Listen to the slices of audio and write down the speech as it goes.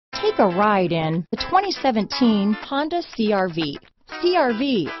Take a ride in the 2017 Honda CR-V.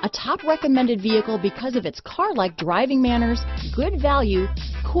 CR-V, a top recommended vehicle because of its car-like driving manners, good value,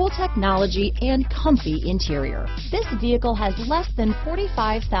 cool technology, and comfy interior. This vehicle has less than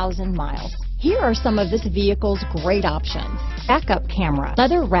 45,000 miles. Here are some of this vehicle's great options: backup camera,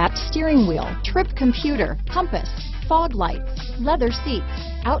 leather-wrapped steering wheel, trip computer, compass, fog lights, leather seats,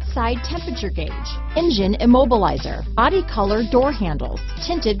 outside temperature gauge, engine immobilizer, body color door handles,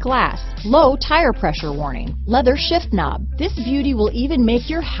 tinted glass, low tire pressure warning, leather shift knob. This beauty will even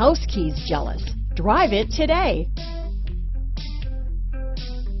make your house keys jealous. Drive it today.